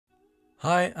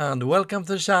Hi and welcome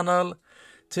to the channel.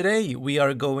 Today we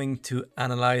are going to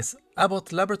analyze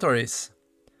Abbott Laboratories.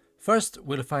 First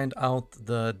we'll find out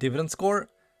the dividend score,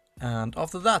 and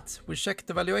after that we check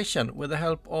the valuation with the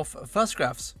help of fast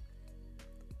graphs.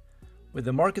 With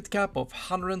a market cap of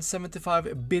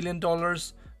 $175 billion,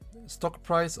 stock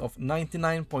price of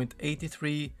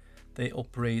 99.83, they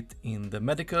operate in the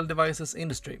medical devices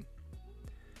industry.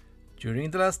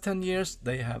 During the last 10 years,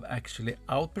 they have actually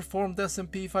outperformed the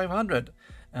S&P 500,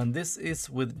 and this is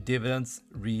with dividends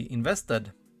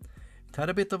reinvested. It had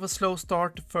a bit of a slow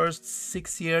start the first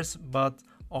 6 years, but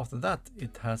after that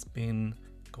it has been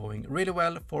going really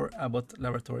well for Abbott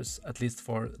Laboratories, at least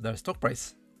for their stock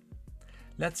price.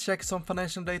 Let's check some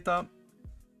financial data.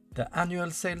 The annual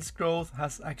sales growth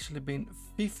has actually been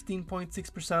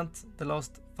 15.6% the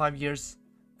last 5 years,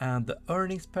 and the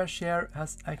earnings per share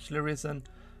has actually risen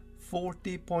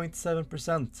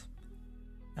 40.7%,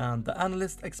 and the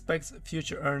analyst expects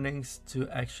future earnings to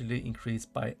actually increase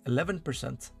by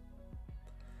 11%.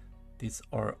 These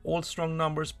are all strong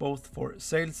numbers both for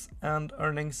sales and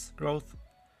earnings growth.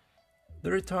 The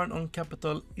return on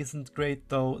capital isn't great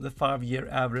though. The 5-year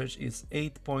average is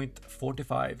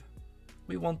 8.45.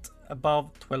 We want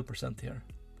above 12% here.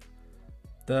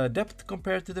 The debt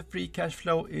compared to the free cash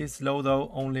flow is low though,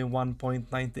 only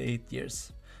 1.98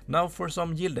 years. Now for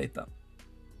some yield data.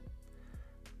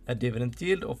 A dividend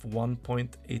yield of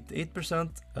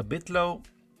 1.88%, a bit low.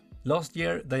 Last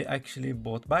year they actually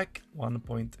bought back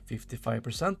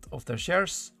 1.55% of their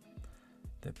shares.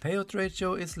 The payout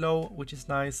ratio is low, which is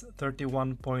nice,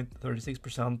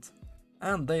 31.36%.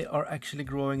 And they are actually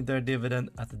growing their dividend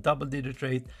at a double-digit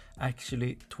rate,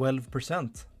 actually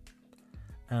 12%.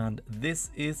 And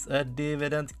this is a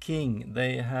dividend king.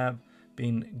 They have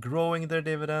been growing their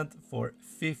dividend for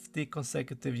 50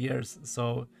 consecutive years,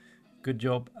 so good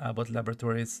job Abbott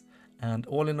Laboratories, and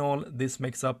all in all this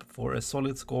makes up for a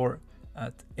solid score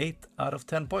at 8 out of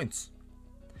 10 points.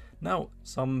 Now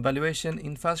some valuation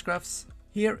in fast graphs.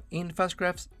 Here in fast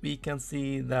graphs we can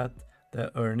see that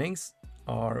the earnings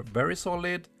are very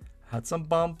solid, had some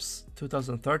bumps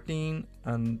 2013,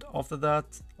 and after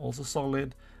that also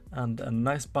solid, and a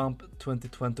nice bump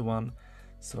 2021.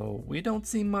 So we don't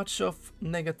see much of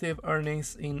negative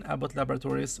earnings in Abbott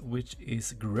Laboratories, which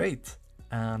is great.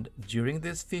 And during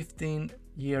this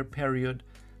 15-year period,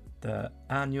 the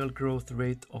annual growth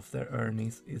rate of their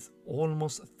earnings is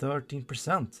almost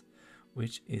 13%,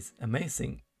 which is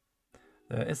amazing.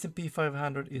 The S&P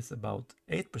 500 is about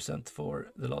 8%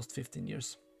 for the last 15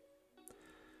 years.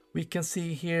 We can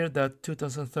see here that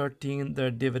 2013 their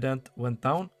dividend went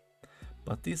down,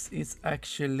 but this is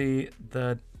actually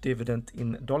the dividend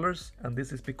in dollars, and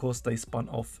this is because they spun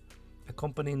off a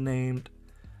company named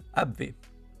AbbVie.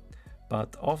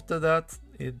 But after that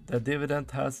the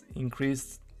dividend has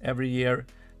increased every year,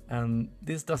 and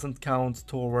this doesn't count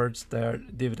towards their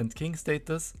dividend king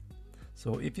status.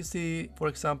 So if you see, for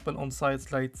example, on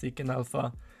sites like Seek and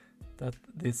Alpha that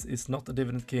this is not a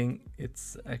dividend king,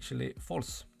 it's actually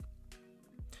false.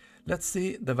 Let's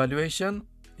see the valuation.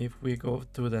 If we go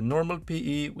to the normal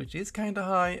PE, which is kind of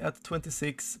high at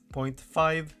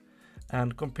 26.5,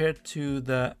 and compared to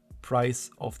the price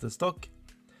of the stock,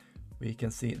 we can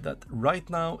see that right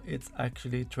now it's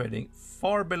actually trading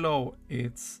far below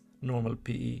its normal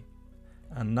PE,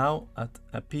 and now at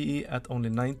a PE at only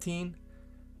 19.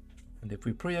 And if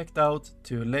we project out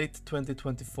to late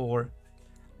 2024,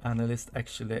 analysts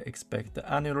actually expect the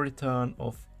annual return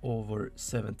of over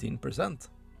 17%.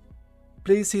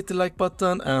 Please hit the like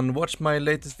button and watch my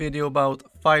latest video about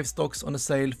 5 stocks on a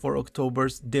sale for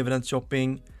October's dividend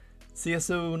shopping. See you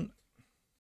soon!